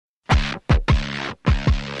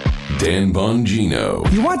Dan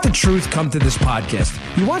Bongino. You want the truth? Come to this podcast.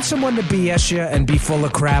 You want someone to BS you and be full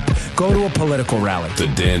of crap? Go to a political rally. The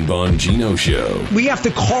Dan Bongino Show. We have to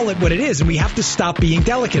call it what it is, and we have to stop being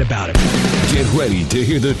delicate about it. Get ready to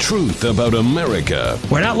hear the truth about America.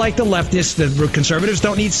 We're not like the leftists. The conservatives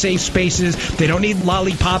don't need safe spaces. They don't need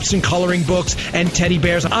lollipops and coloring books and teddy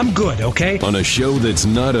bears. I'm good, okay? On a show that's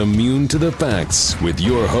not immune to the facts with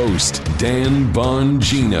your host, Dan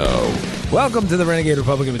Bongino. Welcome to the Renegade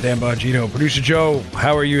Republican with Dan Bongino. Producer Joe,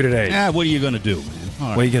 how are you today? What are you going to do,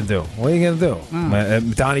 man? What are you going to do? What are you going to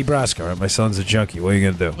do? Donnie Brasco, right? My son's a junkie. What are you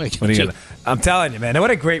going to do? What are you gonna, I'm telling you, man.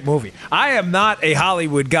 What a great movie. I am not a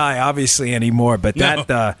Hollywood guy, obviously, anymore, but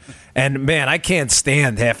that... And, man, I can't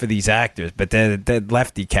stand half of these actors, but the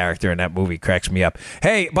lefty character in that movie cracks me up.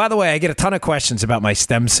 Hey, by the way, I get a ton of questions about my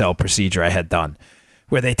stem cell procedure I had done,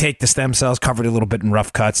 where they take the stem cells, covered a little bit in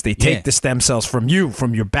rough cuts. They take the stem cells from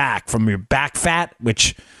your back fat,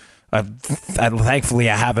 which thankfully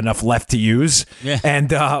I have enough left to use. Yeah. And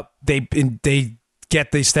they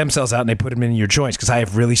get the stem cells out and they put them in your joints because I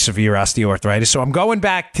have really severe osteoarthritis. So I'm going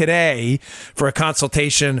back today for a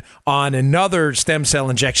consultation on another stem cell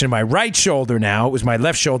injection in my right shoulder now. It was my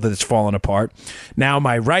left shoulder that's fallen apart. Now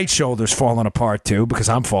my right shoulder's falling apart too because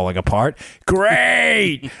I'm falling apart.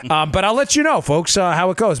 Great! But I'll let you know, folks,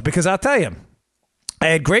 how it goes because I'll tell you, I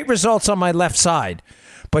had great results on my left side.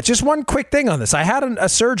 But just one quick thing on this. I had a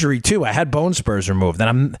surgery too. I had bone spurs removed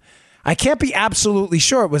and I can't be absolutely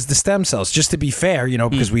sure it was the stem cells, just to be fair,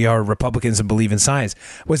 because we are Republicans and believe in science.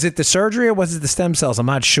 Was it the surgery or was it the stem cells? I'm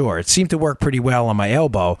not sure. It seemed to work pretty well on my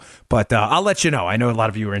elbow, but I'll let you know. I know a lot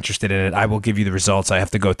of you are interested in it. I will give you the results. I have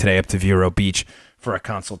to go today up to Vero Beach for a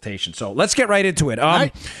consultation. So let's get right into it.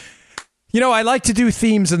 I like to do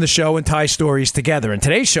themes in the show and tie stories together. And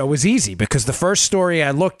today's show was easy because the first story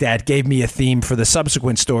I looked at gave me a theme for the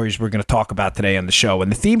subsequent stories we're going to talk about today on the show. And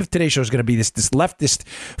the theme of today's show is going to be this leftist,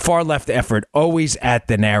 far left effort, always at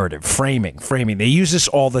the narrative, framing. They use this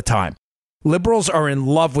all the time. Liberals are in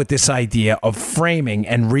love with this idea of framing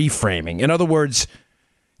and reframing. In other words,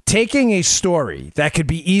 taking a story that could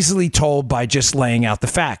be easily told by just laying out the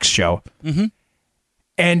facts, Joe. Mm-hmm.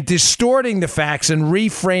 And distorting the facts and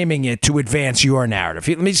reframing it to advance your narrative.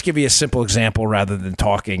 Let me just give you a simple example rather than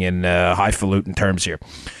talking in highfalutin terms here.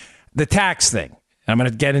 The tax thing. I'm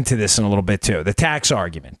going to get into this in a little bit too. The tax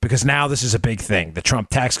argument, because now this is a big thing. The Trump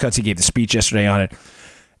tax cuts, he gave the speech yesterday on it.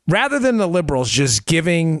 Rather than the liberals just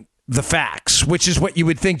giving the facts, which is what you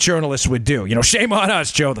would think journalists would do. Shame on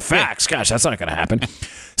us, Joe, the facts. Gosh, that's not going to happen.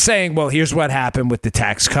 Saying, well, here's what happened with the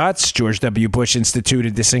tax cuts. George W. Bush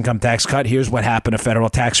instituted this income tax cut. Here's what happened to federal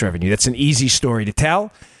tax revenue. That's an easy story to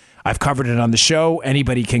tell. I've covered it on the show.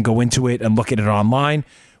 Anybody can go into it and look at it online.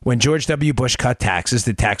 When George W. Bush cut taxes,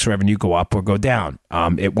 did tax revenue go up or go down?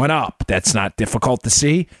 It went up. That's not difficult to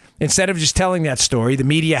see. Instead of just telling that story, the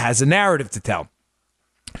media has a narrative to tell.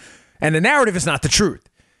 And the narrative is not the truth.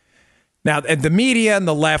 Now, the media and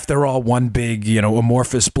the left, they're all one big,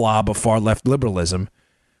 amorphous blob of far left liberalism.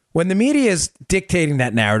 When the media is dictating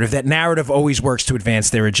that narrative always works to advance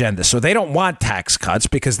their agenda. So they don't want tax cuts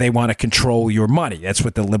because they want to control your money. That's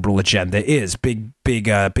what the liberal agenda is. Big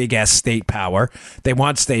ass state power. They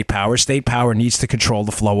want state power. State power needs to control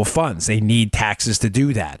the flow of funds. They need taxes to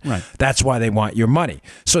do that. Right. That's why they want your money.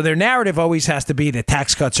 So their narrative always has to be that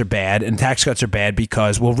tax cuts are bad, and tax cuts are bad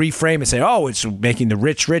because we'll reframe and say, oh, it's making the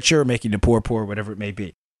rich richer, making the poor poorer, whatever it may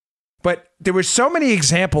be. But there were so many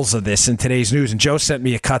examples of this in today's news, and Joe sent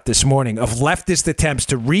me a cut this morning of leftist attempts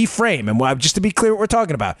to reframe, and just to be clear what we're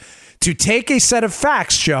talking about, to take a set of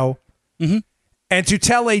facts, Joe, and to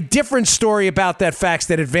tell a different story about that facts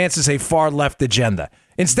that advances a far left agenda,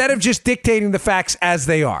 instead of just dictating the facts as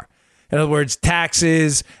they are. In other words,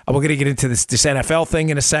 taxes, we're going to get into this NFL thing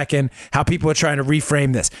in a second, how people are trying to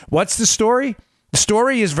reframe this. What's the story? The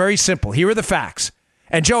story is very simple. Here are the facts.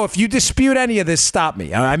 And, Joe, if you dispute any of this, stop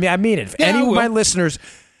me. I mean it. If any of my listeners,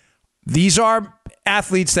 these are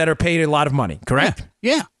athletes that are paid a lot of money, correct?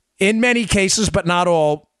 Yeah. In many cases, but not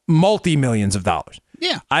all, multi-millions of dollars.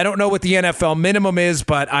 Yeah. I don't know what the NFL minimum is,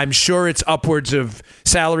 but I'm sure it's upwards of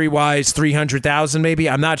salary-wise $300,000 maybe.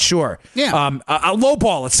 I'm not sure. Yeah. A low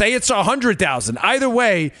ball, let's say it's $100,000. Either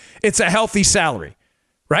way, it's a healthy salary,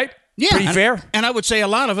 right? Yeah. Pretty fair? And I would say a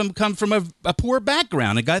lot of them come from a poor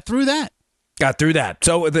background and got through that. Got through that.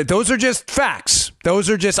 So those are just facts. Those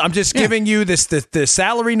are just, I'm just giving you the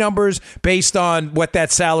salary numbers based on what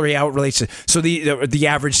that salary out relates to. So the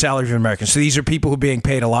average salary of Americans. So these are people who are being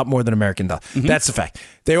paid a lot more than American dollars. That's the fact.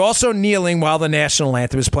 They're also kneeling while the national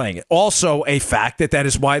anthem is playing. Also a fact that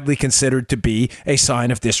is widely considered to be a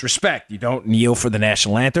sign of disrespect. You don't kneel for the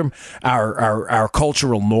national anthem. Our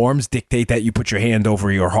cultural norms dictate that you put your hand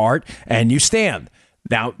over your heart and you stand.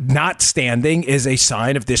 Now, not standing is a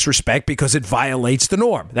sign of disrespect because it violates the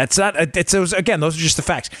norm. That's not, those are just the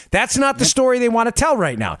facts. That's not the story they want to tell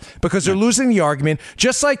right now because they're losing the argument,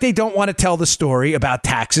 just like they don't want to tell the story about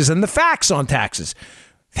taxes and the facts on taxes.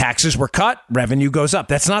 Taxes were cut, revenue goes up.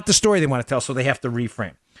 That's not the story they want to tell, so they have to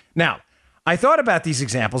reframe. Now, I thought about these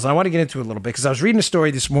examples, and I want to get into it a little bit because I was reading a story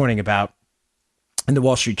this morning in the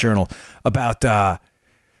Wall Street Journal about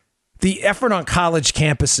the effort on college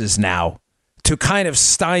campuses now to kind of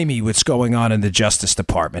stymie what's going on in the Justice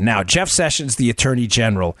Department. Now, Jeff Sessions, the Attorney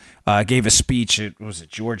General, gave a speech at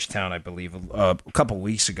Georgetown, I believe, a couple of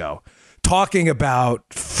weeks ago, talking about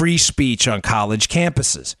free speech on college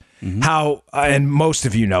campuses. How, and most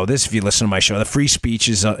of you know this if you listen to my show, the free speech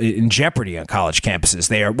is in jeopardy on college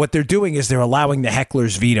campuses. What they're doing is they're allowing the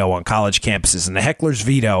heckler's veto on college campuses, and the heckler's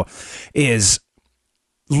veto is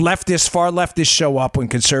far leftists show up when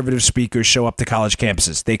conservative speakers show up to college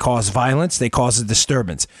campuses. They cause violence. They cause a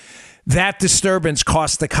disturbance. That disturbance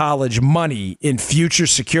costs the college money in future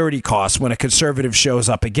security costs when a conservative shows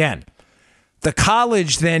up again. The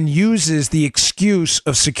college then uses the excuse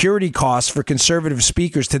of security costs for conservative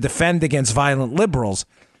speakers to defend against violent liberals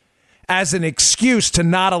as an excuse to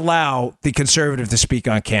not allow the conservative to speak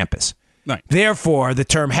on campus. Right. Therefore, the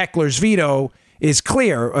term heckler's veto is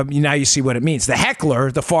clear. Now you see what it means. The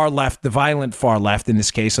heckler, the far left, the violent far left, in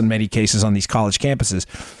this case, in many cases on these college campuses,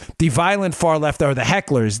 the violent far left are the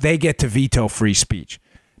hecklers. They get to veto free speech.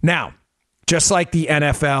 Now, just like the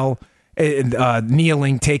NFL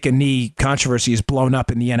kneeling, take a knee controversy is blown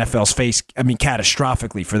up in the NFL's face,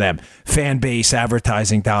 catastrophically for them. Fan base,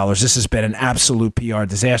 advertising dollars. This has been an absolute PR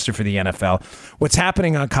disaster for the NFL. What's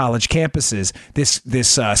happening on college campuses, this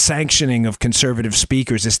sanctioning of conservative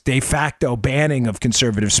speakers, this de facto banning of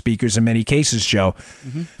conservative speakers in many cases, Joe,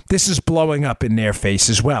 this is blowing up in their face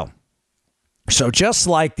as well. So just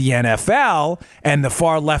like the NFL and the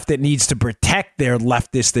far left that needs to protect their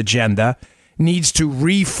leftist agenda needs to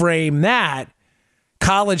reframe that,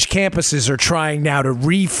 college campuses are trying now to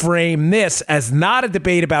reframe this as not a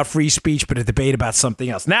debate about free speech, but a debate about something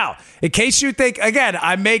else. Now, in case you think, again,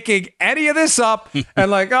 I'm making any of this up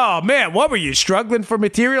and like, oh man, what were you struggling for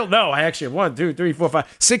material? No, I actually have 1, 2, 3, 4,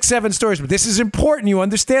 5, 6, 7 stories, but this is important. You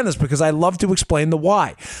understand this because I love to explain the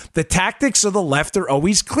why. The tactics of the left are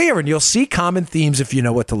always clear, and you'll see common themes if you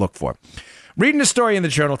know what to look for. Reading a story in the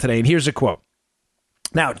Journal today, and here's a quote.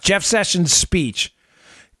 Now, Jeff Sessions' speech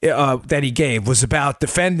that he gave was about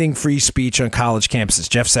defending free speech on college campuses.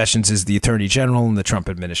 Jeff Sessions is the Attorney General in the Trump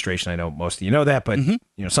administration. I know most of you know that, but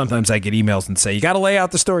sometimes I get emails and say, you got to lay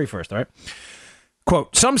out the story first, all right?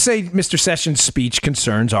 Quote, some say Mr. Sessions' speech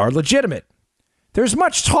concerns are legitimate. There's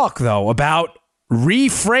much talk, though, about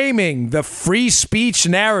reframing the free speech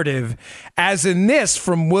narrative, as in this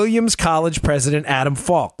from Williams College President Adam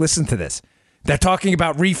Falk. Listen to this. They're talking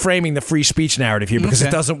about reframing the free speech narrative here because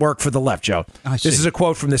it doesn't work for the left, Joe. This is a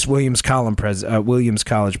quote from this Williams College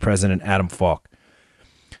President Adam Falk.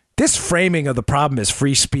 This framing of the problem as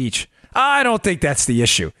free speech, I don't think that's the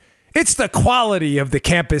issue. It's the quality of the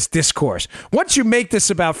campus discourse. Once you make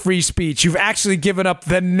this about free speech, you've actually given up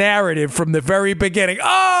the narrative from the very beginning.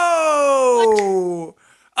 Oh,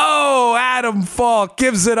 Adam Falk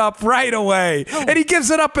gives it up right away. And he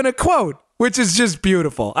gives it up in a quote, which is just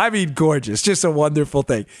beautiful. I mean, gorgeous. Just a wonderful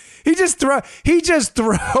thing. He just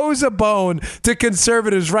throws a bone to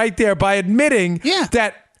conservatives right there by admitting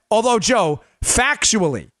that, although, Joe,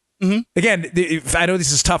 factually, again, I know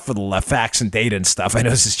this is tough for the left, facts and data and stuff. I know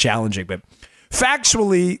this is challenging, but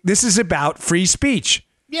factually, this is about free speech.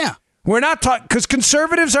 Yeah. We're not talking, because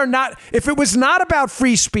conservatives are not, if it was not about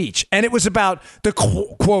free speech and it was about the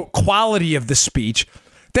quote quality of the speech,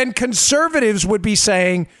 then conservatives would be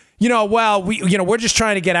saying, we're just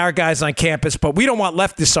trying to get our guys on campus, but we don't want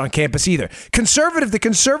leftists on campus either. The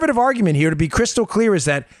conservative argument here, to be crystal clear, is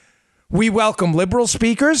that we welcome liberal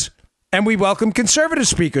speakers and we welcome conservative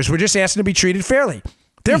speakers. We're just asking to be treated fairly.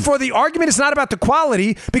 Therefore, the argument is not about the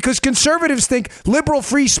quality, because conservatives think liberal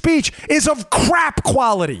free speech is of crap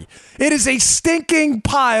quality. It is a stinking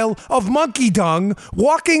pile of monkey dung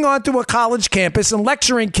walking onto a college campus and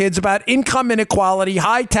lecturing kids about income inequality,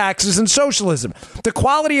 high taxes, and socialism. The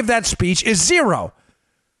quality of that speech is zero.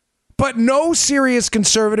 But no serious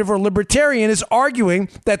conservative or libertarian is arguing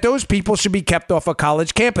that those people should be kept off a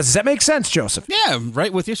college campus. Does that make sense, Joseph? Yeah,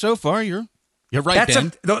 right with you so far. You're right,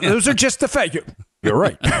 Dan. Those are just the facts. You're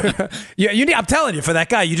right. I'm telling you, for that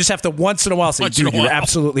guy, you just have to once in a while say, dude, you're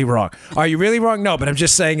absolutely wrong. Are you really wrong? No, but I'm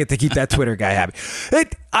just saying it to keep that Twitter guy happy.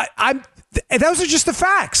 Those are just the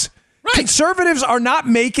facts. Right. Conservatives are not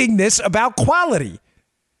making this about quality.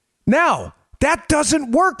 Now, that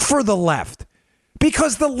doesn't work for the left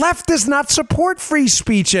because the left does not support free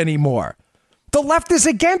speech anymore. The left is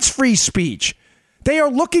against free speech. They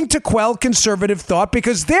are looking to quell conservative thought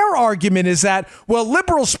because their argument is that, well,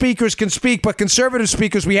 liberal speakers can speak, but conservative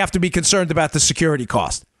speakers, we have to be concerned about the security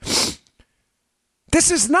cost.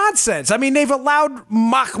 This is nonsense. I mean, they've allowed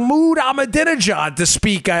Mahmoud Ahmadinejad to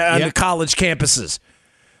speak on the college campuses.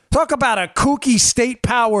 Talk about a kooky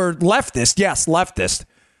state-powered leftist. Yes, leftist.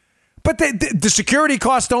 But the security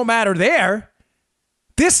costs don't matter there.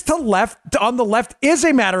 This on the left is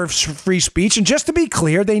a matter of free speech. And just to be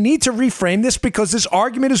clear, they need to reframe this because this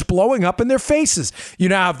argument is blowing up in their faces. You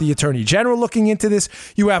now have the Attorney General looking into this.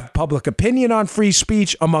 You have public opinion on free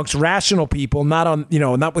speech amongst rational people, not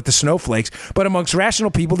with the snowflakes, but amongst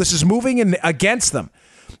rational people. This is moving against them.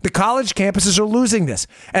 The college campuses are losing this.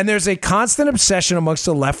 And there's a constant obsession amongst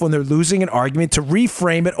the left when they're losing an argument to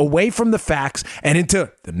reframe it away from the facts and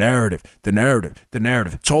into the narrative, the narrative, the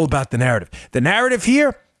narrative. It's all about the narrative. The narrative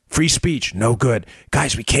here, free speech, no good.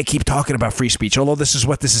 Guys, we can't keep talking about free speech, although this is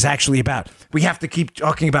what this is actually about. We have to keep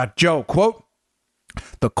talking about, Joe, quote,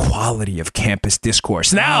 the quality of campus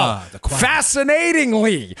discourse. Now,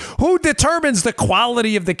 fascinatingly, who determines the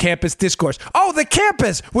quality of the campus discourse? Oh, the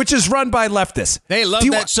campus, which is run by leftists. They love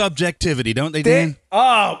that subjectivity, don't they, Dan?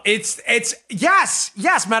 It's yes.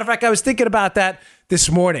 Matter of fact, I was thinking about that this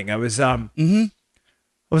morning. I was I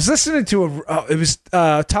was listening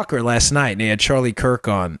to Tucker last night, and he had Charlie Kirk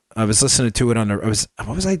on. I was listening to it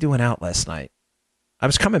what was I doing out last night? I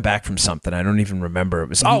was coming back from something. I don't even remember. It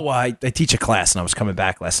was, I teach a class, and I was coming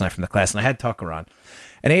back last night from the class, and I had Tucker on.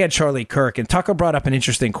 And he had Charlie Kirk, and Tucker brought up an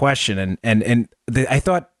interesting question, and I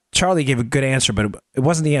thought Charlie gave a good answer, but it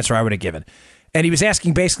wasn't the answer I would have given. And he was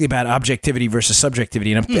asking basically about objectivity versus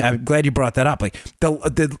subjectivity, and I'm glad you brought that up. Like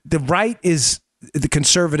the right is... The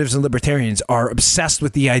conservatives and libertarians are obsessed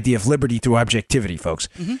with the idea of liberty through objectivity, folks.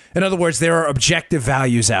 Mm-hmm. In other words, there are objective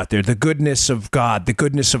values out there, the goodness of God, the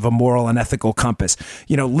goodness of a moral and ethical compass,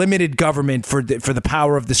 limited government for the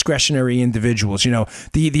power of discretionary individuals,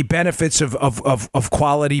 the benefits of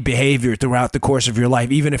quality behavior throughout the course of your life,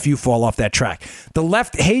 even if you fall off that track. The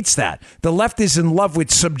left hates that. The left is in love with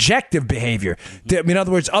subjective behavior. In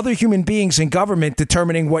other words, other human beings in government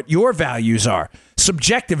determining what your values are.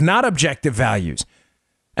 Subjective, not objective values.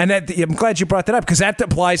 And I'm glad you brought that up because that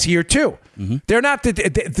applies here too. Mm-hmm. They're not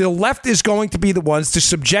the left is going to be the ones to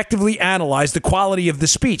subjectively analyze the quality of the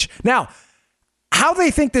speech. Now, how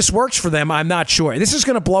they think this works for them, I'm not sure. This is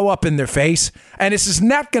going to blow up in their face, and this is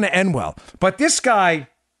not going to end well. But this guy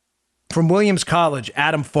from Williams College,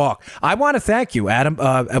 Adam Falk, I want to thank you, Adam.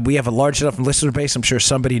 We have a large enough listener base. I'm sure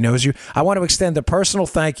somebody knows you. I want to extend a personal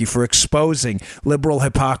thank you for exposing liberal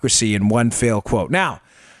hypocrisy in one fail quote. Now,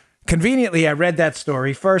 conveniently, I read that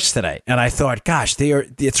story first today, and I thought, gosh,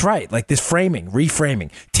 it's right. Like this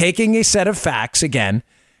reframing, taking a set of facts again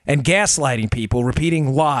and gaslighting people,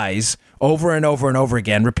 repeating lies over and over and over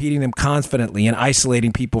again, repeating them confidently and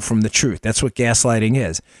isolating people from the truth. That's what gaslighting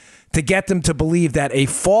is. To get them to believe that a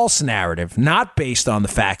false narrative, not based on the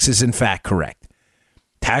facts, is in fact correct.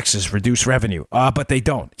 Taxes reduce revenue, but they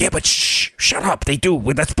don't. Yeah, but shut up. They do.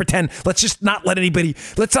 Let's pretend. Let's just not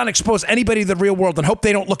let's not expose anybody to the real world and hope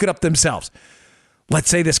they don't look it up themselves. Let's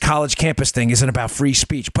say this college campus thing isn't about free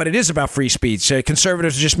speech, but it is about free speech.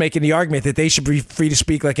 Conservatives are just making the argument that they should be free to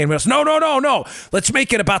speak like anyone else. No. Let's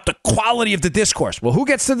make it about the quality of the discourse. Well, who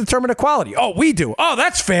gets to determine the quality? Oh, we do. Oh,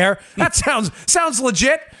 that's fair. That sounds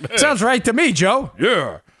legit. Sounds right to me, Joe.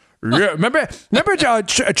 Yeah. Remember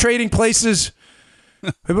Trading Places?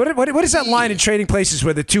 What is that line in Trading Places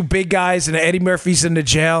where the two big guys and Eddie Murphy's in the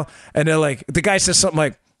jail and they're like, the guy says something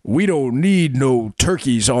like, we don't need no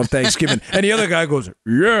turkeys on Thanksgiving. And the other guy goes,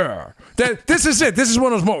 yeah. This is it. This is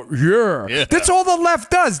one of those moments. Yeah. That's all the left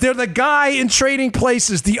does. They're the guy in Trading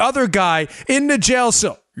Places, the other guy in the jail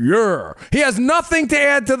cell. Yeah. He has nothing to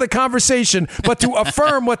add to the conversation but to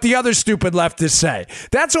affirm what the other stupid leftists say.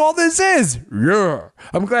 That's all this is. Yeah.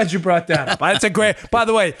 I'm glad you brought that up. That's a great, by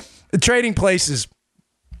the way, Trading Places,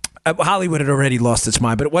 Hollywood had already lost its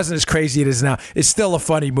mind, but it wasn't as crazy as it is now. It's still a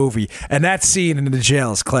funny movie, and that scene in the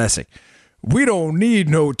jail is classic. We don't need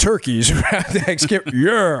no turkeys around Thanksgiving.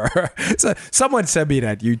 Yeah. So someone sent me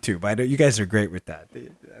that YouTube. I know you guys are great with that.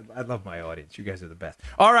 I love my audience. You guys are the best.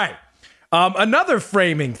 All right. Another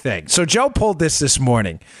framing thing. So Joe pulled this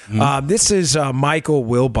morning. This is Michael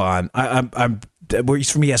Wilbon.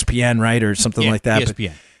 He's from ESPN, right, or something like that.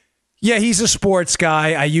 ESPN. Yeah, he's a sports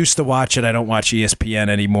guy. I used to watch it. I don't watch ESPN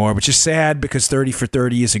anymore, which is sad because 30 for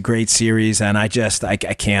 30 is a great series, and I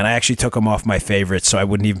can't. I actually took them off my favorites, so I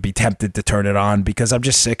wouldn't even be tempted to turn it on because I'm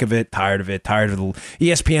just sick of it, tired of it.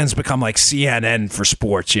 ESPN's become like CNN for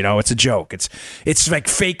sports. It's a joke. It's like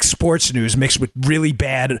fake sports news mixed with really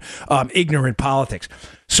bad, ignorant politics.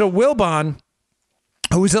 So Wilbon,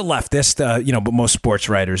 who's a leftist, but most sports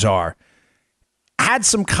writers are, had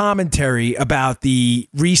some commentary about the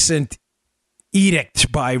recent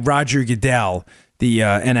edict by Roger Goodell, the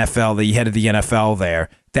NFL, the head of the NFL there,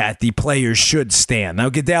 that the players should stand. Now,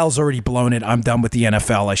 Goodell's already blown it. I'm done with the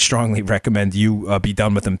NFL. I strongly recommend you be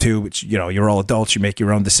done with them too. Which, you're all adults. You make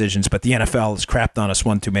your own decisions. But the NFL has crapped on us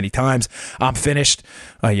one too many times. I'm finished.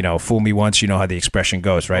 Fool me once. You know how the expression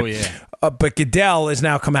goes, right? Oh, yeah. But Goodell has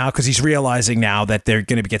now come out because he's realizing now that they're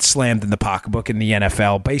going to get slammed in the pocketbook in the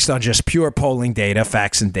NFL based on just pure polling data,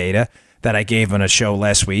 facts and data that I gave on a show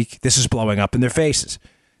last week. This is blowing up in their faces.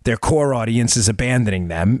 Their core audience is abandoning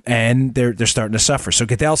them, and they're starting to suffer. So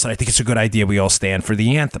Goodell said, I think it's a good idea we all stand for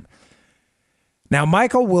the anthem. Now,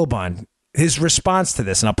 Michael Wilbon, his response to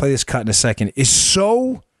this, and I'll play this cut in a second, is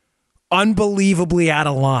so unbelievably out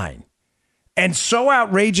of line and so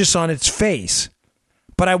outrageous on its face.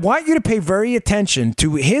 But I want you to pay very attention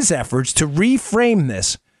to his efforts to reframe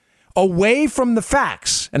this away from the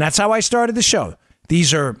facts. And that's how I started the show.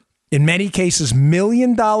 These are, in many cases, $1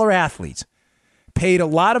 million athletes, paid a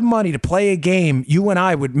lot of money to play a game you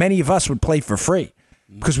and many of us would play for free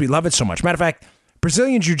because we love it so much. Matter of fact,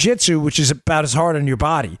 Brazilian Jiu-Jitsu, which is about as hard on your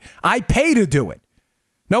body, I pay to do it.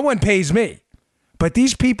 No one pays me. But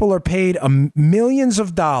these people are paid millions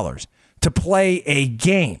of dollars to play a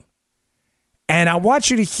game. And I want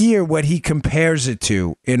you to hear what he compares it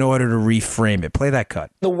to in order to reframe it. Play that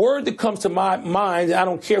cut. The word that comes to my mind, I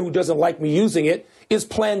don't care who doesn't like me using it, is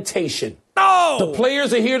plantation. No! The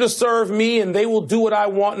players are here to serve me, and they will do what I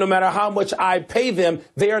want no matter how much I pay them.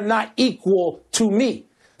 They are not equal to me.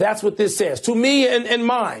 That's what this says. To me and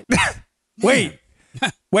mine. Wait,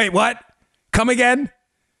 what? Come again?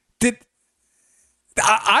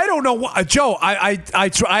 I don't know, Joe. I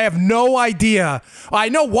have no idea. I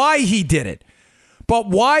know why he did it, but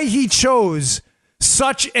why he chose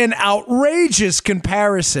such an outrageous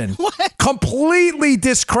comparison completely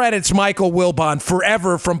discredits Michael Wilbon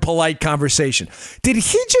forever from polite conversation. Did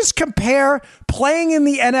he just compare playing in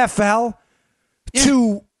the NFL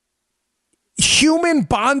to human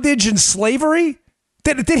bondage and slavery?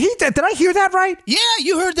 Did I hear that right? Yeah,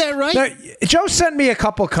 you heard that right. Now, Joe sent me a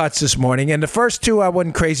couple cuts this morning, and the first two I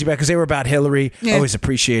wasn't crazy about because they were about Hillary. Yeah. Always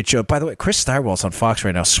appreciate Joe. By the way, Chris Steigerwald's on Fox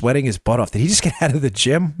right now, sweating his butt off. Did he just get out of the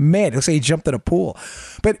gym? Man, it looks like he jumped in a pool.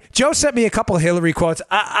 But Joe sent me a couple of Hillary quotes.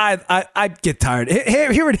 I get tired.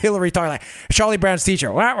 Hearing Hillary talking like Charlie Brown's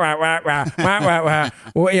teacher. Wah, wah, wah, wah, wah,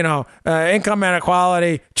 wah, wah. Income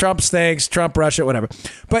inequality, Trump stinks, Trump Russia, whatever.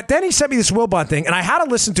 But then he sent me this Wilbon thing, and I had to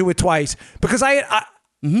listen to it twice because I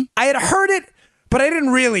had heard it, but I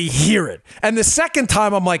didn't really hear it. And the second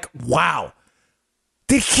time, I'm like, wow.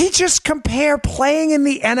 Did he just compare playing in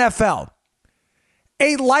the NFL,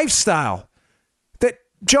 a lifestyle that,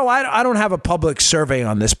 Joe, I don't have a public survey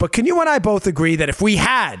on this, but can you and I both agree that if we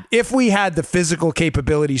had the physical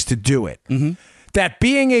capabilities to do it, that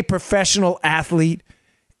being a professional athlete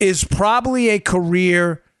is probably a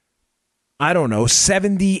career, I don't know,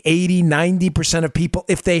 70, 80, 90% of people,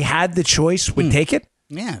 if they had the choice, would take it?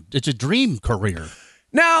 Yeah, it's a dream career.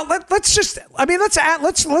 Now,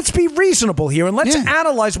 let's be reasonable here and let's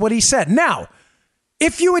analyze what he said. Now,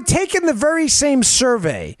 if you had taken the very same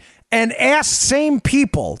survey and asked same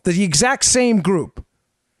people, the exact same group,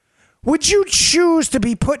 would you choose to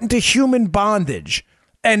be put into human bondage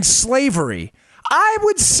and slavery? I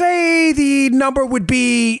would say the number would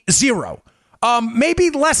be 0. Maybe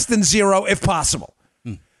less than 0 if possible.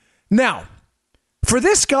 Now, for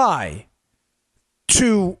this guy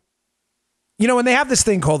to, and they have this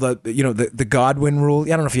thing called the Godwin rule. I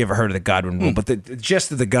don't know if you ever heard of the Godwin rule, but the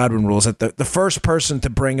gist of the Godwin rule is that the first person to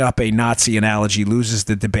bring up a Nazi analogy loses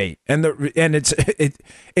the debate, and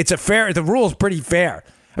it's a fair. The rule is pretty fair.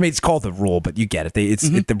 I mean, it's called the rule, but you get it.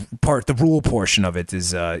 The rule portion of it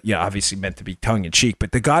is obviously meant to be tongue in cheek.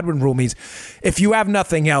 But the Godwin rule means if you have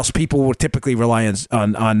nothing else, people will typically rely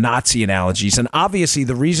on Nazi analogies, and obviously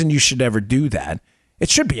the reason you should never do that. It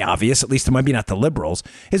should be obvious, at least it might be not the liberals,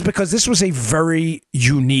 is because this was a very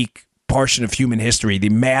unique portion of human history, the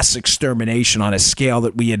mass extermination on a scale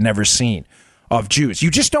that we had never seen of Jews. You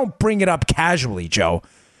just don't bring it up casually, Joe.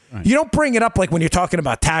 Right. You don't bring it up like when you're talking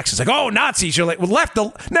about taxes. Like, oh, Nazis. You're like,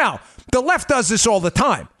 well, now, the left does this all the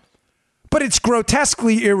time. But it's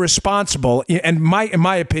grotesquely irresponsible and, in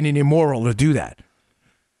my opinion, immoral to do that.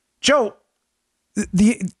 Joe,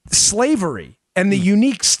 the slavery and the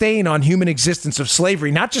unique stain on human existence of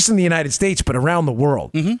slavery, not just in the United States, but around the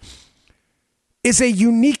world, is a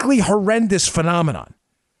uniquely horrendous phenomenon.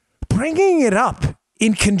 Bringing it up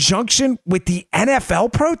in conjunction with the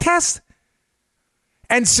NFL protest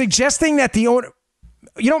and suggesting that the owner,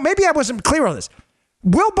 maybe I wasn't clear on this.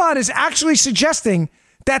 Wilbon is actually suggesting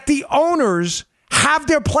that the owners have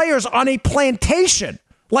their players on a plantation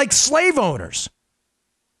like slave owners.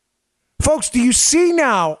 Folks, do you see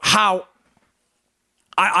now how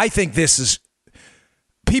I think this is,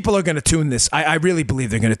 people are going to tune this. I really believe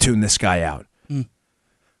they're going to tune this guy out.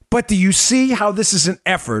 But do you see how this is an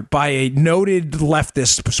effort by a noted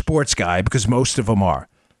leftist sports guy, because most of them are,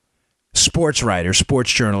 sports writers,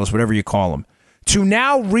 sports journalists, whatever you call them, to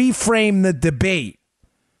now reframe the debate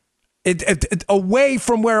away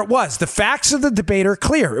from where it was. The facts of the debate are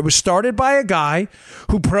clear. It was started by a guy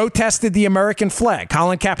who protested the American flag,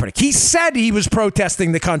 Colin Kaepernick. He said he was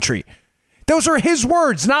protesting the country. Those are his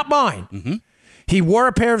words, not mine. He wore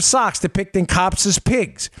a pair of socks depicting cops as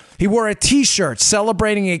pigs. He wore a T-shirt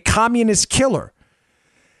celebrating a communist killer.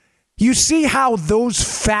 You see how those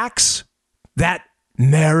facts, that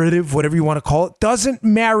narrative, whatever you want to call it, doesn't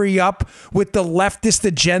marry up with the leftist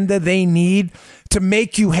agenda they need to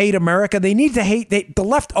make you hate America. They need to hate, the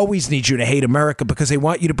left always needs you to hate America because they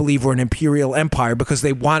want you to believe we're an imperial empire, because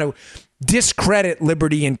they want to discredit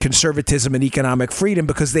liberty and conservatism and economic freedom,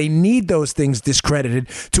 because they need those things discredited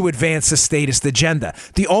to advance a statist agenda.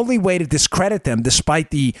 The only way to discredit them,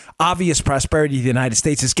 despite the obvious prosperity of the United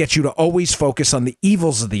States, is get you to always focus on the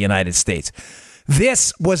evils of the United States.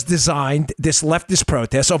 This was designed, this leftist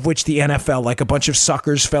protest, of which the NFL, like a bunch of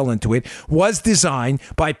suckers, fell into it, was designed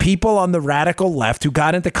by people on the radical left who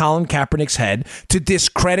got into Colin Kaepernick's head to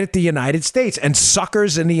discredit the United States, and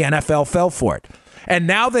suckers in the NFL fell for it. And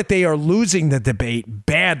now that they are losing the debate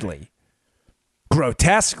badly,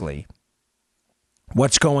 grotesquely,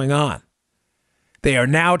 what's going on? They are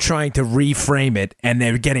now trying to reframe it, and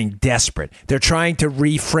they're getting desperate. They're trying to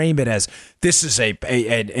reframe it as this is an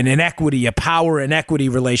inequity, a power inequity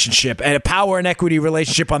relationship, and a power inequity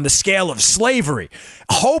relationship on the scale of slavery,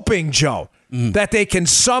 hoping, Joe, that they can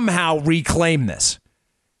somehow reclaim this.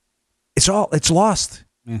 It's lost.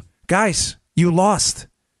 Yeah. Guys, you lost.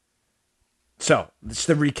 So, just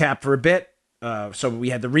to recap for a bit. So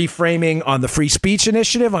we had the reframing on the free speech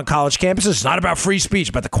initiative on college campuses. It's not about free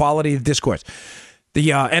speech, but the quality of discourse. The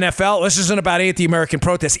NFL, this isn't about anti-American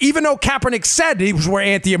protests, even though Kaepernick said these were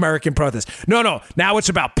anti-American protests. No. Now it's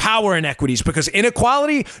about power inequities, because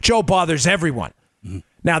inequality, Joe, bothers everyone.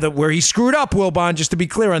 Now, where he screwed up, Wilbon, just to be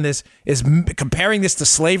clear on this, is comparing this to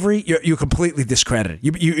slavery. You completely discredited.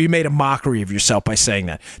 You made a mockery of yourself by saying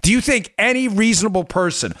that. Do you think any reasonable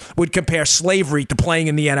person would compare slavery to playing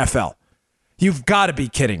in the NFL? You've got to be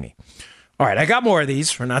kidding me. All right, I got more of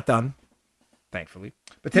these. We're not done, thankfully.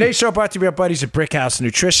 But today's show brought to you by our buddies at Brickhouse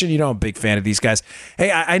Nutrition. You know I'm a big fan of these guys.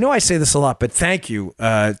 Hey, I know I say this a lot, but thank you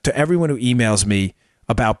to everyone who emails me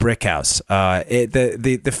about Brickhouse.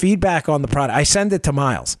 The feedback on the product, I send it to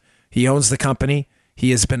Miles. He owns the company.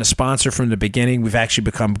 He has been a sponsor from the beginning. We've actually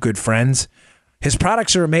become good friends. His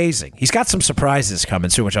products are amazing. He's got some surprises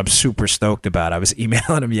coming soon, which I'm super stoked about. I was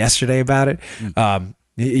emailing him yesterday about it.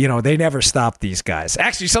 They never stop, these guys.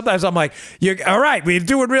 Actually, sometimes I'm like, all right, we're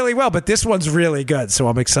doing really well, but this one's really good, so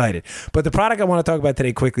I'm excited. But the product I want to talk about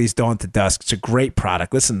today quickly is Dawn to Dusk. It's a great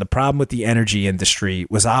product. Listen, the problem with the energy industry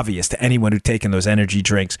was obvious to anyone who'd taken those energy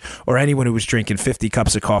drinks or anyone who was drinking 50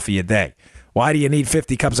 cups of coffee a day. Why do you need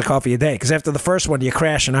 50 cups of coffee a day? Because after the first one, you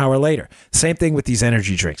crash an hour later. Same thing with these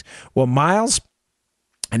energy drinks. Well, Miles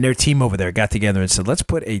and their team over there got together and said, let's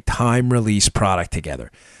put a time-release product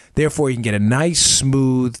together. Therefore, you can get a nice,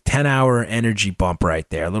 smooth 10-hour energy bump right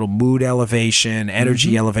there. A little mood elevation,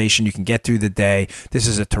 energy elevation you can get through the day. This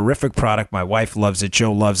is a terrific product. My wife loves it.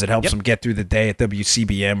 Joe loves it. Helps him get through the day at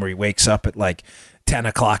WCBM, where he wakes up at like 10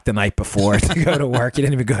 o'clock the night before to go to work. He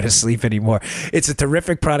didn't even go to sleep anymore. It's a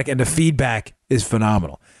terrific product, and the feedback is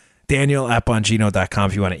phenomenal. Daniel@Bongino.com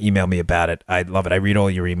if you want to email me about it. I love it. I read all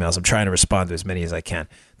your emails. I'm trying to respond to as many as I can.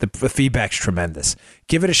 The feedback's tremendous.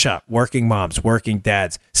 Give it a shot. Working moms, working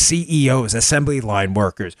dads, CEOs, assembly line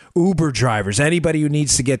workers, Uber drivers, anybody who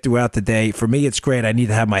needs to get throughout the day. For me, it's great. I need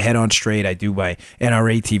to have my head on straight. I do my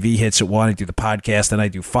NRA TV hits at 1. I do the podcast. Then I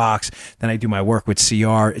do Fox. Then I do my work with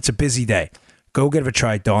CR. It's a busy day. Go give it a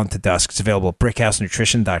try. Dawn to Dusk. It's available at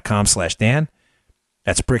brickhousenutrition.com/Dan.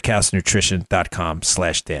 That's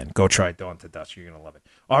brickhousenutrition.com/Dan. Go try Dawn to Dusk. You're going to love it.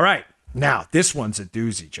 All right. Now, this one's a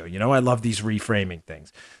doozy, Joe. You know I love these reframing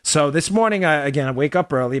things. So this morning, I wake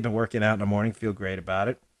up early, been working out in the morning, feel great about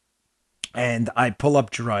it. And I pull up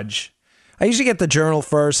Drudge. I usually get the Journal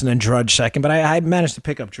first and then Drudge second, but I managed to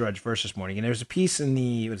pick up Drudge first this morning. And there's a piece in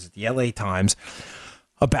the LA Times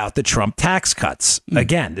about the Trump tax cuts.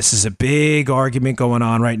 Again, this is a big argument going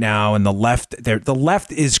on right now, and the left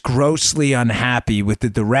is grossly unhappy with the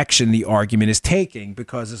direction the argument is taking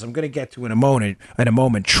because, as I'm going to get to in a moment,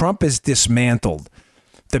 Trump has dismantled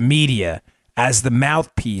the media as the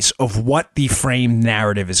mouthpiece of what the framed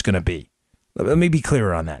narrative is going to be. Let me be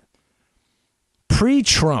clear on that.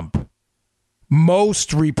 Pre-Trump,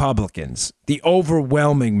 most Republicans, the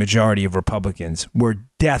overwhelming majority of Republicans, were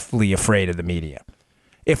deathly afraid of the media.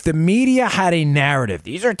 If the media had a narrative,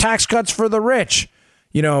 these are tax cuts for the rich,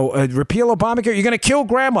 repeal Obamacare, you're going to kill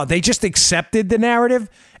grandma. They just accepted the narrative,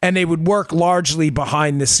 and they would work largely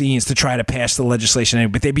behind the scenes to try to pass the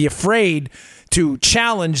legislation. But they'd be afraid to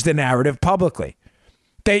challenge the narrative publicly.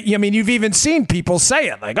 You've even seen people say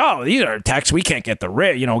it, like, oh, these are tax, we can't get the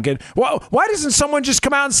rich, why doesn't someone just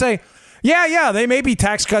come out and say, yeah, they may be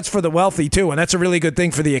tax cuts for the wealthy, too, and that's a really good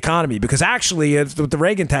thing for the economy, because actually, with the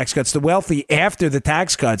Reagan tax cuts, the wealthy, after the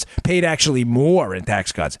tax cuts, paid actually more in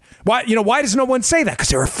tax cuts. Why does no one say that? Because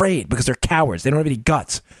they're afraid, because they're cowards. They don't have any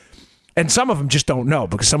guts. And some of them just don't know,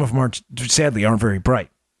 because some of them sadly aren't very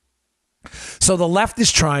bright. So the left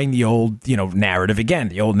is trying the old, narrative again.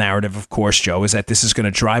 The old narrative, of course, Joe, is that this is going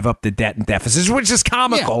to drive up the debt and deficits, which is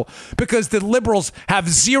comical because the liberals have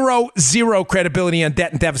zero credibility on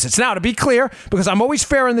debt and deficits. Now, to be clear, because I'm always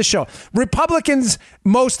fair in the show, Republicans,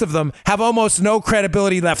 most of them, have almost no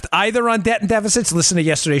credibility left either on debt and deficits. Listen to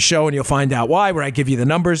yesterday's show and you'll find out why, where I give you the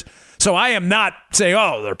numbers. So I am not saying,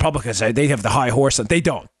 the Republicans, they have the high horse. They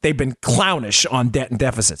don't. They've been clownish on debt and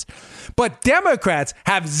deficits. But Democrats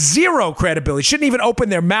have zero credibility, shouldn't even open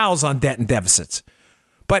their mouths on debt and deficits.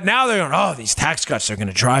 But now they're going, these tax cuts are going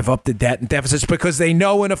to drive up the debt and deficits because they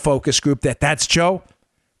know in a focus group that's, Joe,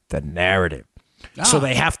 the narrative. So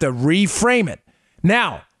they have to reframe it.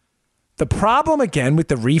 Now, the problem, again, with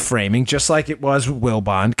the reframing, just like it was with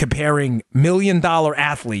Wilbon, comparing $1 million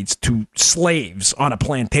athletes to slaves on a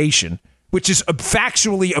plantation, which is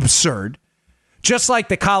factually absurd, just like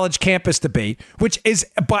the college campus debate, which is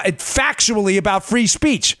factually about free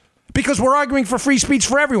speech, because we're arguing for free speech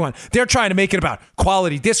for everyone. They're trying to make it about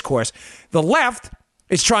quality discourse. The left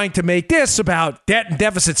is trying to make this about debt and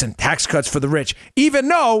deficits and tax cuts for the rich, even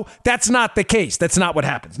though that's not the case. That's not what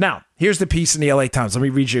happens. Now, here's the piece in the LA Times. Let me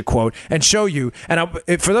read you a quote and show you. And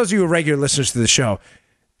for those of you who are regular listeners to the show,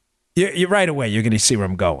 you right away, you're going to see where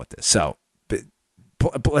I'm going with this. So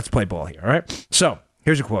let's play ball here, all right? So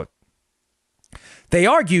here's a quote. They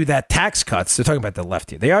argue that tax cuts, they're talking about the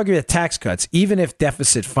left here. They argue that tax cuts, even if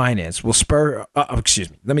deficit finance, will spur,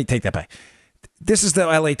 let me take that back. This is the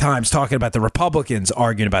LA Times talking about the Republicans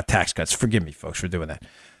arguing about tax cuts. Forgive me, folks, for doing that.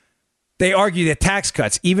 They argue that tax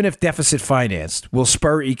cuts, even if deficit financed, will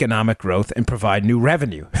spur economic growth and provide new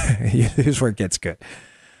revenue. Here's where it gets good.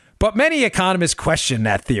 But many economists question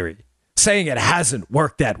that theory, saying it hasn't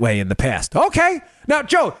worked that way in the past. Okay. Now,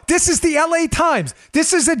 Joe, this is the LA Times.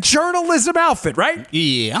 This is a journalism outfit, right?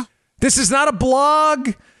 Yeah. This is not a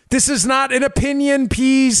blog. This is not an opinion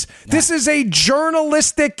piece. No. This is a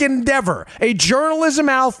journalistic endeavor, a journalism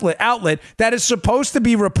outlet that is supposed to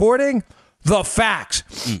be reporting the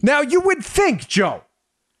facts. Now, you would think, Joe,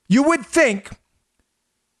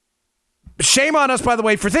 shame on us, by the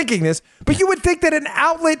way, for thinking this, but you would think that an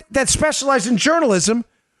outlet that specialized in journalism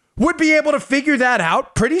would be able to figure that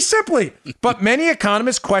out pretty simply. But many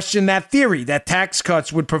economists question that theory, that tax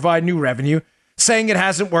cuts would provide new revenue, saying it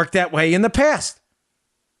hasn't worked that way in the past.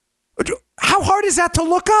 How hard is that to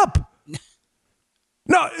look up?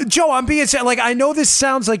 No, Joe, I'm being like, I know this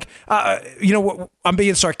sounds like, I'm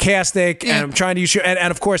being sarcastic and I'm trying to use you.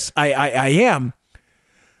 And of course I am,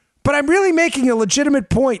 but I'm really making a legitimate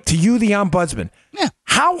point to you, the ombudsman. Yeah.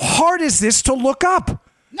 How hard is this to look up?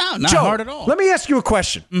 No, not Joe, hard at all. Let me ask you a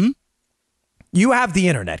question. Mm-hmm. You have the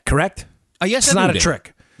internet, correct? Yes, it's not a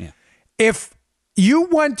trick. Yeah. If you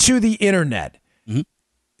went to the internet,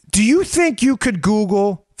 do you think you could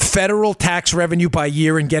Google federal tax revenue by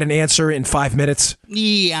year and get an answer in 5 minutes?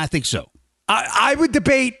 Yeah, I think so. I would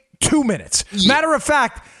debate 2 minutes. Yeah. Matter of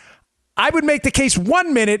fact, I would make the case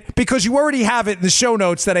 1 minute because you already have it in the show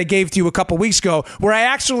notes that I gave to you a couple weeks ago, where I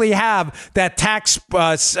actually have that tax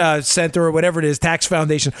center or whatever it is, tax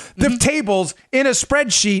foundation, the tables in a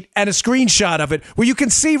spreadsheet and a screenshot of it where you can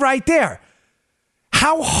see right there.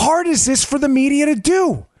 How hard is this for the media to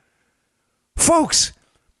do? Folks,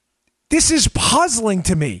 This is puzzling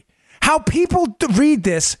to me. How people read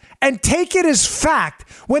this and take it as fact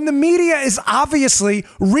when the media is obviously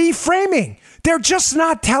reframing. They're just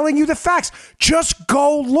not telling you the facts. Just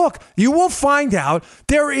go look. You will find out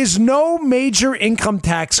there is no major income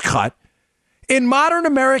tax cut in modern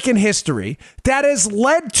American history that has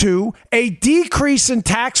led to a decrease in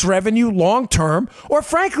tax revenue long term, or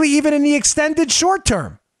frankly, even in the extended short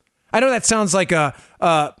term. I know that sounds like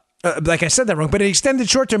like I said that wrong, but an extended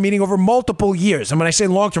short term meaning over multiple years. And when I say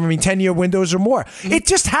long term, I mean 10-year windows or more. Mm-hmm. It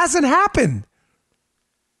just hasn't happened.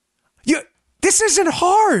 This isn't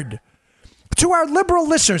hard. To our liberal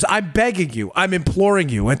listeners, I'm begging you, I'm imploring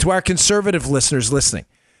you, and to our conservative listeners listening,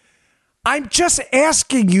 I'm just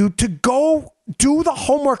asking you to go do the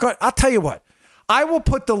homework. I'll tell you what, I will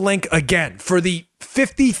put the link again for the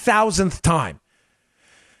 50,000th time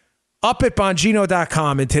up at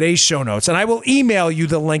Bongino.com in today's show notes, and I will email you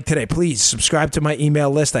the link today. Please subscribe to my email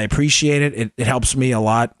list. I appreciate it. It helps me a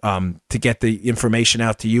lot to get the information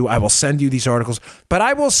out to you. I will send you these articles, but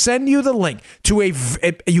I will send you the link to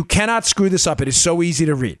you cannot screw this up. It is so easy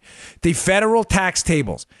to read. The federal tax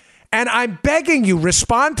tables. And I'm begging you,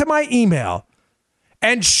 respond to my email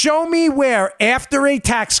and show me where, after a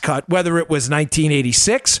tax cut, whether it was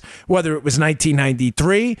 1986, whether it was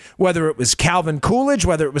 1993, whether it was Calvin Coolidge,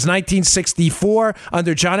 whether it was 1964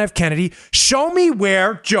 under John F. Kennedy, show me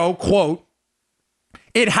where, Joe, quote,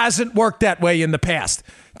 it hasn't worked that way in the past.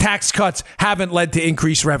 Tax cuts haven't led to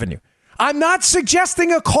increased revenue. I'm not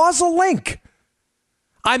suggesting a causal link.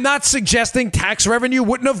 I'm not suggesting tax revenue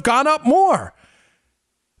wouldn't have gone up more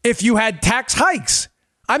if you had tax hikes.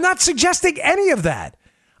 I'm not suggesting any of that.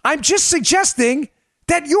 I'm just suggesting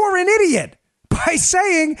that you're an idiot by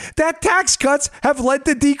saying that tax cuts have led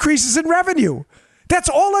to decreases in revenue. That's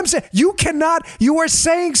all I'm saying. You are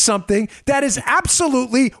saying something that is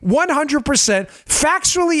absolutely 100%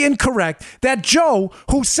 factually incorrect, that Joe,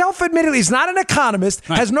 who self-admittedly is not an economist,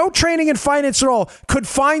 right, has no training in finance at all, could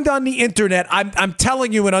find on the internet, I'm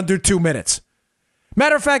telling you, in under 2 minutes.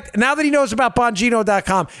 Matter of fact, now that he knows about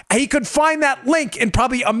Bongino.com, he could find that link in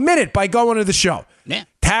probably a minute by going to the show. Yeah.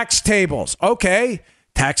 Tax tables. Okay.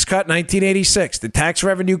 Tax cut 1986. Did tax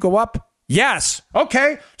revenue go up? Yes.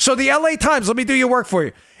 Okay. So the LA Times, let me do your work for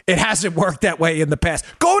you. It hasn't worked that way in the past.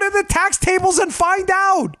 Go to the tax tables and find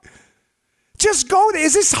out. Just go.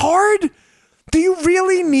 Is this hard? Do you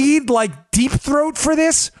really need like Deep Throat for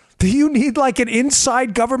this? Do you need like an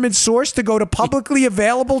inside government source to go to publicly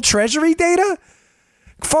available Treasury data?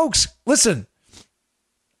 Folks, listen,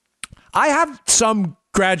 I have some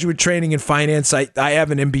graduate training in finance. I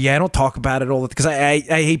have an MBA. I don't talk about it all because I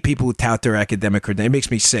hate people who tout their academic credentials. It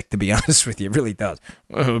makes me sick, to be honest with you. It really does.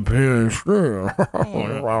 I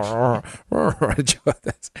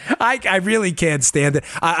really can't stand it.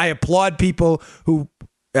 I applaud people who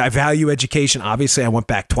I value education. Obviously, I went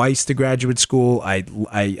back twice to graduate school. I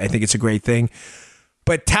think it's a great thing.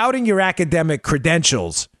 But touting your academic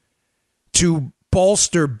credentials to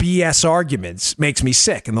bolster BS arguments makes me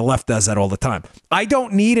sick, and the left does that all the time. I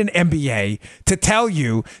don't need an MBA to tell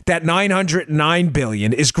you that $909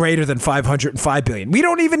 billion is greater than $505 billion. We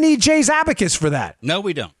don't even need Jay's abacus for that. No,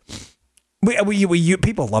 we don't. We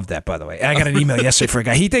people love that, by the way. I got an email yesterday for a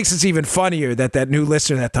guy. He thinks it's even funnier that new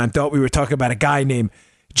listener that time thought we were talking about a guy named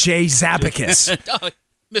Jay Zabacus.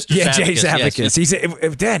 Mr. Yeah, Zabacus, Jay Zabacus. Yes. He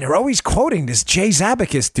said, Dan, they're always quoting this Jay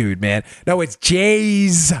Zabacus dude, man. No, it's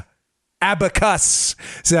Jay's abacus.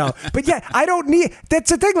 So, but yeah, I don't need,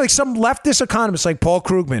 that's the thing, like some leftist economist like Paul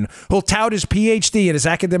Krugman who'll tout his PhD and his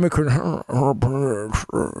academic,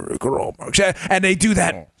 and they do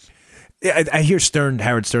that. I hear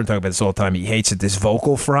Howard Stern talk about this all the time. He hates it, this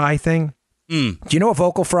vocal fry thing. Do you know what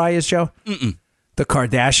vocal fry is, Joe? Mm-mm. The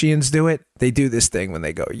Kardashians do it. They do this thing when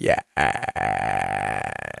they go, yeah.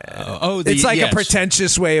 It's like a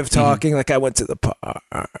pretentious way of talking. Mm-hmm. Like, I went to the park.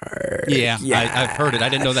 Yeah. I've heard it. I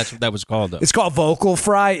didn't know that was called, though. It's called vocal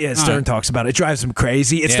fry. Yeah, Stern talks about it. It drives him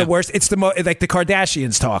crazy. It's the worst. It's like the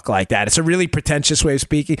Kardashians talk like that. It's a really pretentious way of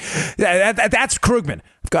speaking. That's Krugman.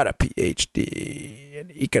 I've got a PhD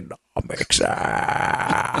in economics.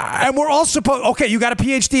 And we're all supposed... Okay, you got a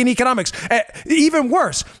PhD in economics. Even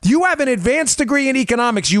worse, you have an advanced degree in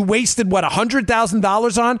economics you wasted,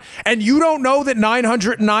 $100,000 on, and you don't know that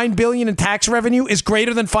 $909 billion in tax revenue is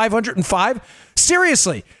greater than $505?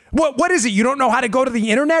 Seriously. What is it? You don't know how to go to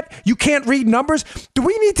the internet? You can't read numbers? Do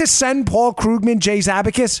we need to send Paul Krugman Jay's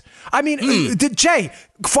abacus? I mean, Jay,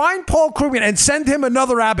 find Paul Krugman and send him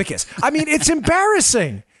another abacus. I mean, it's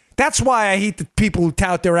embarrassing. That's why I hate the people who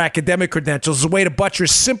tout their academic credentials as a way to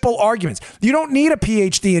buttress simple arguments. You don't need a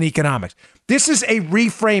PhD in economics. This is a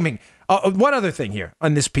reframing. One other thing here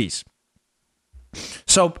on this piece.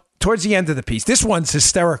 So towards the end of the piece, this one's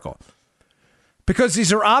hysterical. Because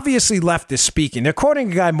these are obviously leftists speaking. They're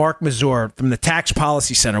quoting a guy, Mark Mazur, from the Tax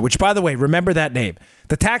Policy Center, which, by the way, remember that name.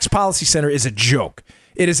 The Tax Policy Center is a joke.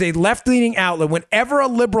 It is a left-leaning outlet. Whenever a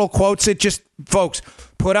liberal quotes it, just, folks,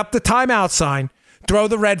 put up the timeout sign, throw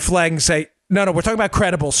the red flag and say, no, we're talking about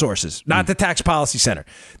credible sources, not the Tax Policy Center.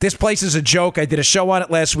 This place is a joke. I did a show on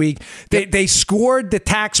it last week. They scored the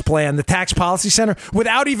tax plan, the Tax Policy Center,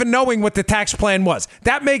 without even knowing what the tax plan was.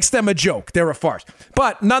 That makes them a joke. They're a farce.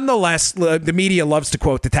 But nonetheless, the media loves to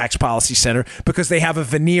quote the Tax Policy Center because they have a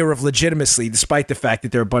veneer of legitimacy, despite the fact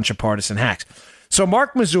that they're a bunch of partisan hacks. So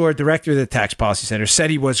Mark Mazur, director of the Tax Policy Center, said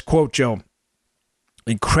he was, quote, Joe,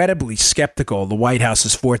 incredibly skeptical of the White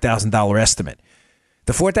House's $4,000 estimate.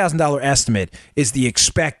 The $4,000 estimate is the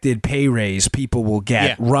expected pay raise people will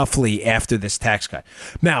get roughly after this tax cut.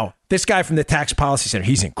 Now, this guy from the Tax Policy Center,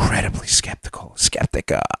 he's incredibly skeptical.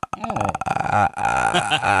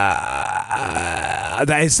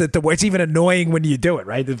 That is the word. It's even annoying when you do it,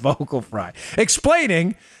 right? The vocal fry.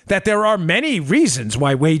 Explaining that there are many reasons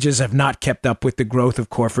why wages have not kept up with the growth of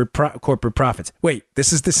corporate profits. Wait,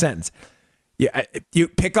 this is the sentence. You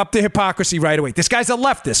pick up the hypocrisy right away. This guy's a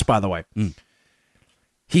leftist, by the way.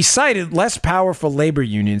 He cited less powerful labor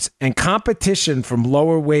unions and competition from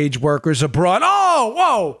lower wage workers abroad.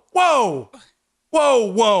 Oh,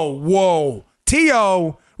 whoa.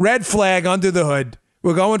 T.O., red flag under the hood.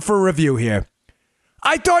 We're going for a review here.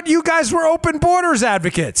 I thought you guys were open borders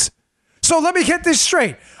advocates. So let me get this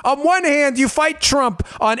straight. On one hand, you fight Trump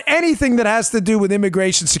on anything that has to do with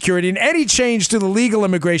immigration security and any change to the legal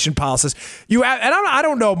immigration policies. I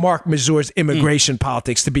don't know Mark Mazur's immigration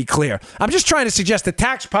politics, to be clear. I'm just trying to suggest the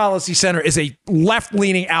Tax Policy Center is a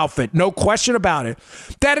left-leaning outfit, no question about it,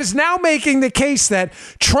 that is now making the case that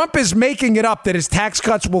Trump is making it up that his tax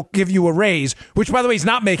cuts will give you a raise, which, by the way, he's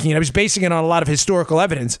not making it. He's basing it on a lot of historical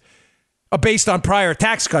evidence. Based on prior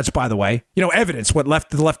tax cuts, by the way, evidence, what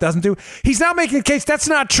the left doesn't do. He's now making a case that's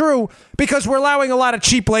not true because we're allowing a lot of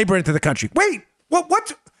cheap labor into the country. Wait,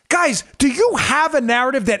 what? Guys, do you have a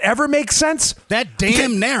narrative that ever makes sense? That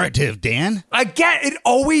damn narrative, Dan. Again, it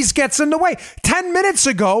always gets in the way. 10 minutes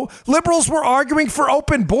ago, liberals were arguing for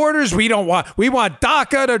open borders. We want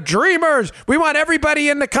DACA to dreamers. We want everybody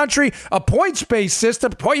in the country, a points-based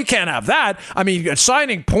system. Boy, you can't have that. I mean,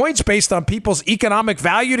 assigning points based on people's economic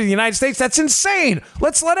value to the United States, that's insane.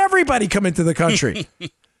 Let's let everybody come into the country.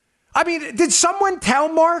 I mean, did someone tell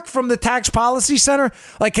Mark from the Tax Policy Center,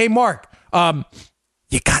 like, hey, Mark,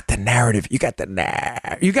 you got the narrative. You got the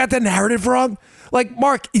narrative wrong. Like,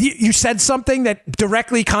 Mark, you said something that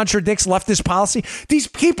directly contradicts leftist policy. These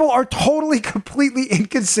people are totally, completely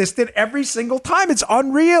inconsistent every single time. It's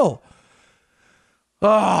unreal.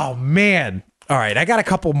 Oh, man. All right, I got a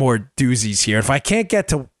couple more doozies here. If I can't get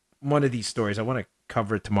to one of these stories, I want to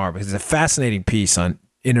cover it tomorrow because it's a fascinating piece on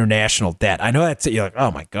international debt. I know you're like,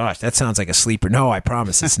 oh, my gosh, that sounds like a sleeper. No, I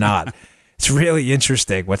promise it's not. It's really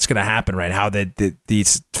interesting what's going to happen, right? How the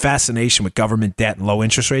fascination with government debt and low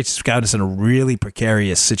interest rates has got us in a really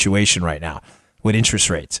precarious situation right now with interest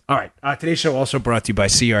rates. All right. Today's show also brought to you by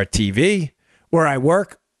CRTV, where I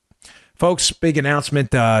work. Folks, big announcement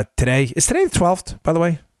today. Is today the 12th, by the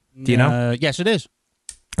way? Do you know? Yes, it is.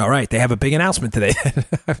 All right. They have a big announcement today.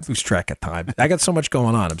 I lose track of time. I got so much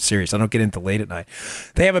going on. I'm serious. I don't get into late at night.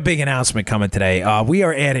 They have a big announcement coming today. We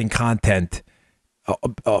are adding content.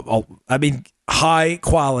 High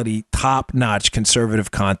quality, top notch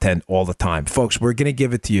conservative content all the time. Folks, we're going to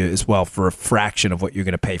give it to you as well for a fraction of what you're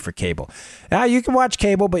going to pay for cable. Now, you can watch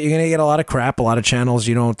cable, but you're going to get a lot of crap, a lot of channels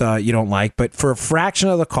you don't like. But for a fraction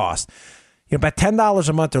of the cost, about $10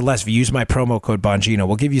 a month or less, if you use my promo code Bongino,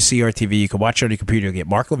 we'll give you CRTV. You can watch it on your computer. You'll get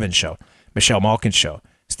Mark Levin's show, Michelle Malkin's show,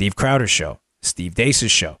 Steve Crowder's show, Steve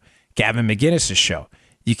Deace's show, Gavin McGinnis's show.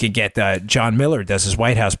 You can get John Miller, who does his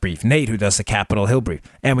White House brief, Nate, who does the Capitol Hill brief.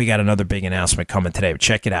 And we got another big announcement coming today.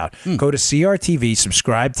 Check it out. Go to CRTV,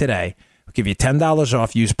 subscribe today. We'll give you $10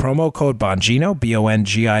 off. Use promo code Bongino,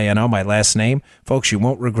 Bongino, my last name. Folks, you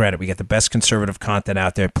won't regret it. We got the best conservative content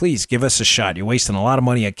out there. Please give us a shot. You're wasting a lot of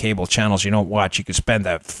money on cable channels you don't watch. You could spend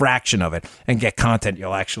a fraction of it and get content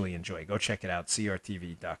you'll actually enjoy. Go check it out,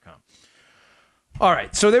 crtv.com. All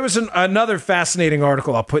right, so there was another fascinating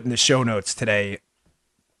article I'll put in the show notes today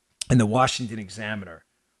in the Washington Examiner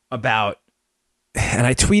about, and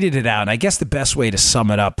I tweeted it out, and I guess the best way to sum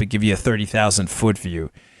it up and give you a 30,000-foot view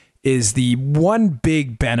is the one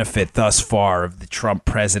big benefit thus far of the Trump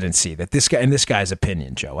presidency that this guy, in this guy's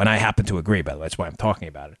opinion, Joe, and I happen to agree, by the way, that's why I'm talking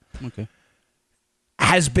about it, okay,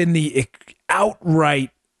 has been the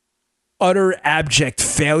outright, utter, abject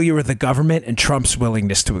failure of the government and Trump's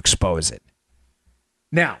willingness to expose it.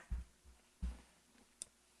 Now,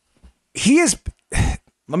 he is.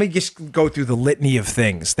 Let me just go through the litany of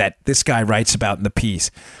things that this guy writes about in the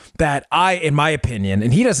piece that in my opinion,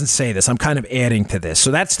 and he doesn't say this, I'm kind of adding to this.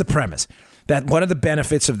 So that's the premise, that one of the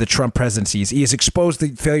benefits of the Trump presidency is he has exposed the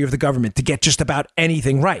failure of the government to get just about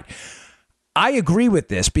anything right. I agree with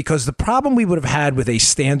this because the problem we would have had with a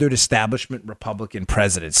standard establishment Republican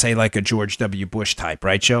president, say like a George W. Bush type,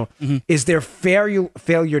 right, Joe, is their failure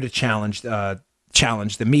to challenge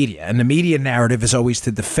the media. And the media narrative is always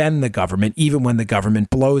to defend the government, even when the government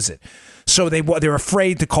blows it. So they're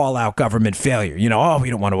afraid to call out government failure. We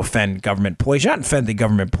don't want to offend government employees. You're not offending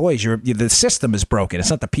government employees. The system is broken. It's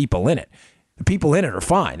not the people in it. The people in it are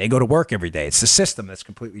fine. They go to work every day. It's the system that's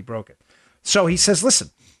completely broken. So he says, listen,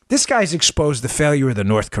 this guy's exposed the failure of the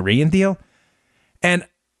North Korean deal. And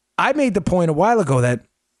I made the point a while ago that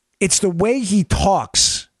it's the way he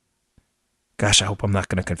talks. Gosh, I hope I'm not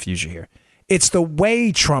going to confuse you here. It's the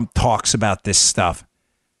way Trump talks about this stuff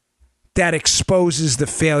that exposes the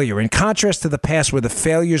failure. In contrast to the past where the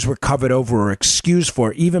failures were covered over or excused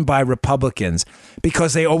for, even by Republicans,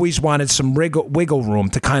 because they always wanted some wiggle room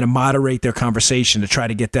to kind of moderate their conversation to try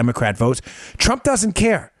to get Democrat votes. Trump doesn't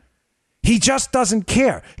care. He just doesn't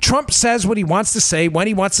care. Trump says what he wants to say when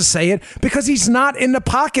he wants to say it because he's not in the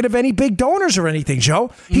pocket of any big donors or anything,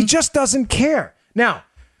 Joe. He just doesn't care. Now,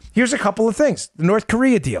 here's a couple of things. The North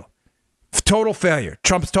Korea deal. Total failure.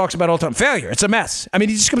 Trump talks about all the time. Failure. It's a mess. I mean,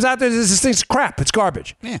 he just comes out there and says, this thing's crap. It's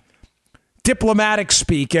garbage. Yeah. Diplomatic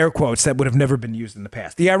speak, air quotes, that would have never been used in the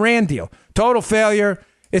past. The Iran deal. Total failure.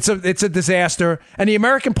 It's a disaster. And the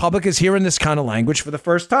American public is hearing this kind of language for the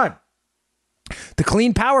first time. The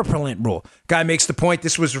Clean Power Plant rule. Guy makes the point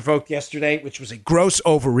this was revoked yesterday, which was a gross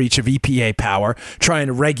overreach of EPA power, trying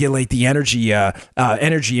to regulate the energy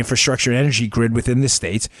infrastructure and energy grid within the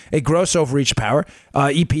states. A gross overreach of power.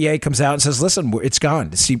 EPA comes out and says, listen, it's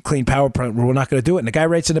gone. The Clean Power Plant rule, we're not going to do it. And the guy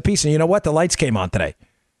writes in a piece, and you know what? The lights came on today.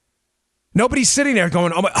 Nobody's sitting there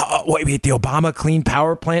going, wait, the Obama Clean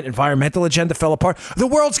Power Plant environmental agenda fell apart. The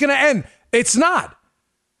world's going to end. It's not.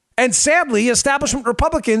 And sadly, establishment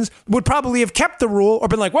Republicans would probably have kept the rule or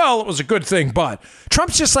been like, well, it was a good thing, but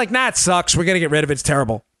Trump's just like, nah, it sucks. We're going to get rid of it. It's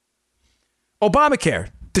terrible. Obamacare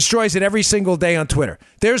destroys it every single day on Twitter.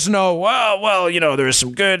 There's no, there's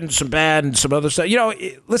some good and some bad and some other stuff.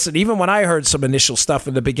 Listen, even when I heard some initial stuff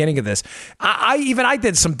in the beginning of this, I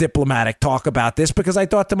did some diplomatic talk about this because I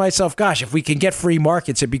thought to myself, gosh, if we can get free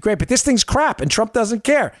markets, it'd be great. But this thing's crap and Trump doesn't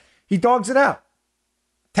care. He dogs it out.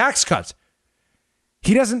 Tax cuts.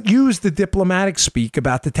 He doesn't use the diplomatic speak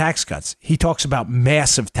about the tax cuts. He talks about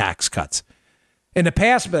massive tax cuts. In the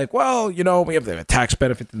past, be like, we have the tax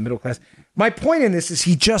benefit to the middle class. My point in this is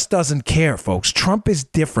he just doesn't care, folks. Trump is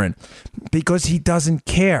different because he doesn't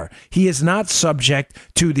care. He is not subject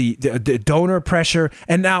to the donor pressure.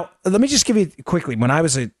 And now, let me just give you quickly. When I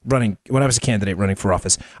was a candidate running for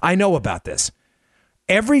office, I know about this.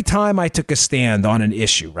 Every time I took a stand on an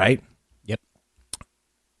issue, right?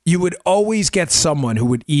 You would always get someone who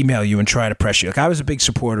would email you and try to press you. Like I was a big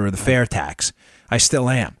supporter of the fair tax. I still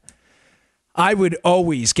am. I would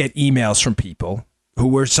always get emails from people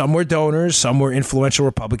some were donors, some were influential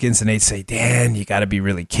Republicans, and they'd say, Dan, you got to be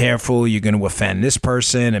really careful. You're going to offend this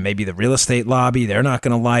person and maybe the real estate lobby. They're not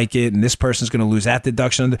going to like it, and this person's going to lose that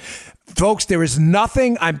deduction. Folks, there is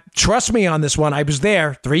nothing, trust me on this one, I was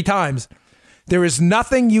there 3 times. There is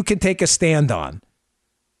nothing you can take a stand on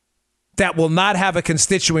that will not have a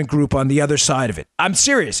constituent group on the other side of it. I'm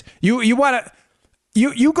serious. You want to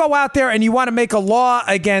you go out there and you want to make a law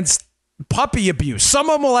against puppy abuse.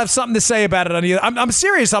 Someone will have something to say about it on the other. I'm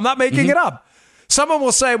serious. I'm not making it up. Someone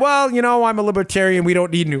will say, well, I'm a libertarian. We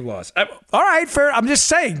don't need new laws. All right, fair. I'm just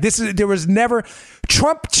saying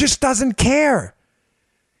Trump just doesn't care.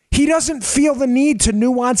 He doesn't feel the need to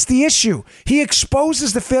nuance the issue. He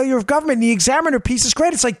exposes the failure of government. The Examiner piece is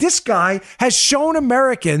great. It's like this guy has shown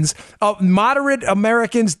Americans, moderate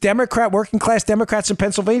Americans, working class Democrats in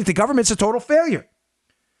Pennsylvania, the government's a total failure.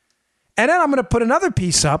 And then I'm going to put another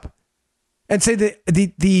piece up and say that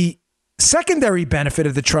the secondary benefit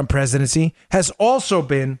of the Trump presidency has also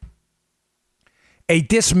been a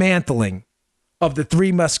dismantling of the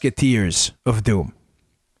 3 musketeers of doom.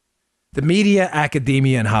 The media,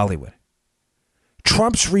 academia, and Hollywood.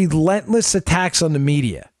 Trump's relentless attacks on the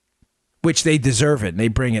media, which they deserve it, and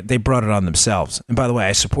they brought it on themselves. And by the way,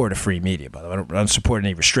 I support a free media, by the way. I don't support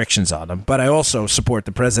any restrictions on them, but I also support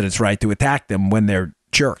the president's right to attack them when they're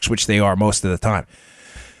jerks, which they are most of the time.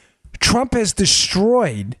 Trump has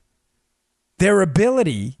destroyed their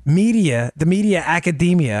ability, the media,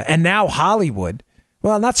 academia, and now Hollywood,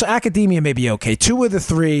 Well, not so. Academia may be okay. 2 of the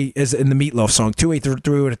 3 is in the Meatloaf song. 2 out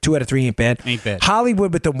of 3 ain't bad. Ain't bad.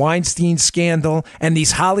 Hollywood with the Weinstein scandal and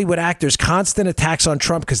these Hollywood actors' constant attacks on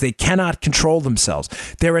Trump because they cannot control themselves.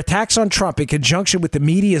 Their attacks on Trump in conjunction with the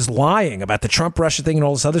media's lying about the Trump-Russia thing and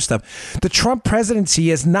all this other stuff. The Trump presidency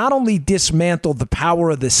has not only dismantled the power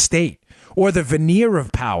of the state or the veneer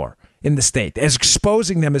of power in the state as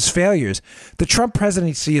exposing them as failures. The Trump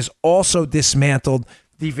presidency has also dismantled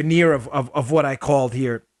the veneer of what I called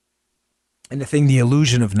here in the thing, the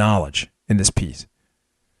illusion of knowledge in this piece.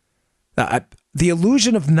 The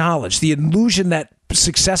illusion of knowledge, the illusion that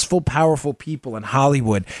successful, powerful people in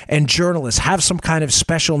Hollywood and journalists have some kind of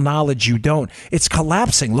special knowledge you don't. It's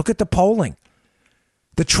collapsing. Look at the polling.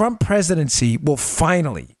 The Trump presidency will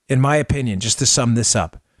finally, in my opinion, just to sum this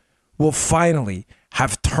up, will finally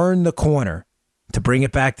have turned the corner, to bring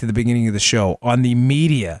it back to the beginning of the show, on the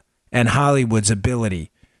media and Hollywood's ability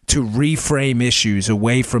to reframe issues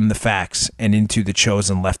away from the facts and into the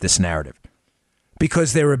chosen leftist narrative.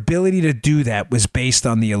 Because their ability to do that was based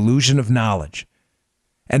on the illusion of knowledge.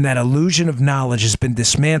 And that illusion of knowledge has been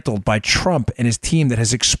dismantled by Trump and his team that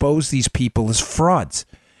has exposed these people as frauds.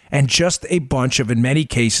 And just a bunch of, in many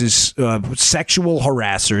cases, sexual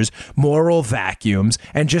harassers, moral vacuums,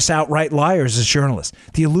 and just outright liars as journalists.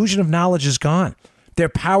 The illusion of knowledge is gone. Their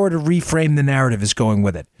power to reframe the narrative is going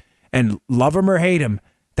with it. And love him or hate him,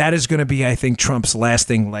 that is going to be, I think, Trump's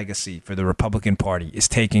lasting legacy for the Republican Party, is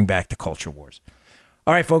taking back the culture wars.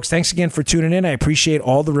 All right, folks, thanks again for tuning in. I appreciate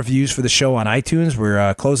all the reviews for the show on iTunes.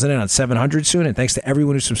 We're closing in on 700 soon. And thanks to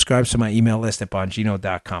everyone who subscribes to my email list at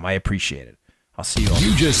Bongino.com. I appreciate it. I'll see you all.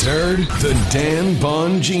 You just heard The Dan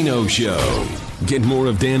Bongino Show. Get more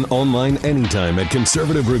of Dan online anytime at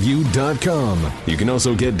conservativereview.com. You can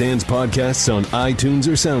also get Dan's podcasts on iTunes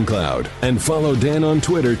or SoundCloud. And follow Dan on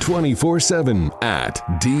Twitter 24/7 at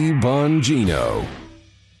DBongino.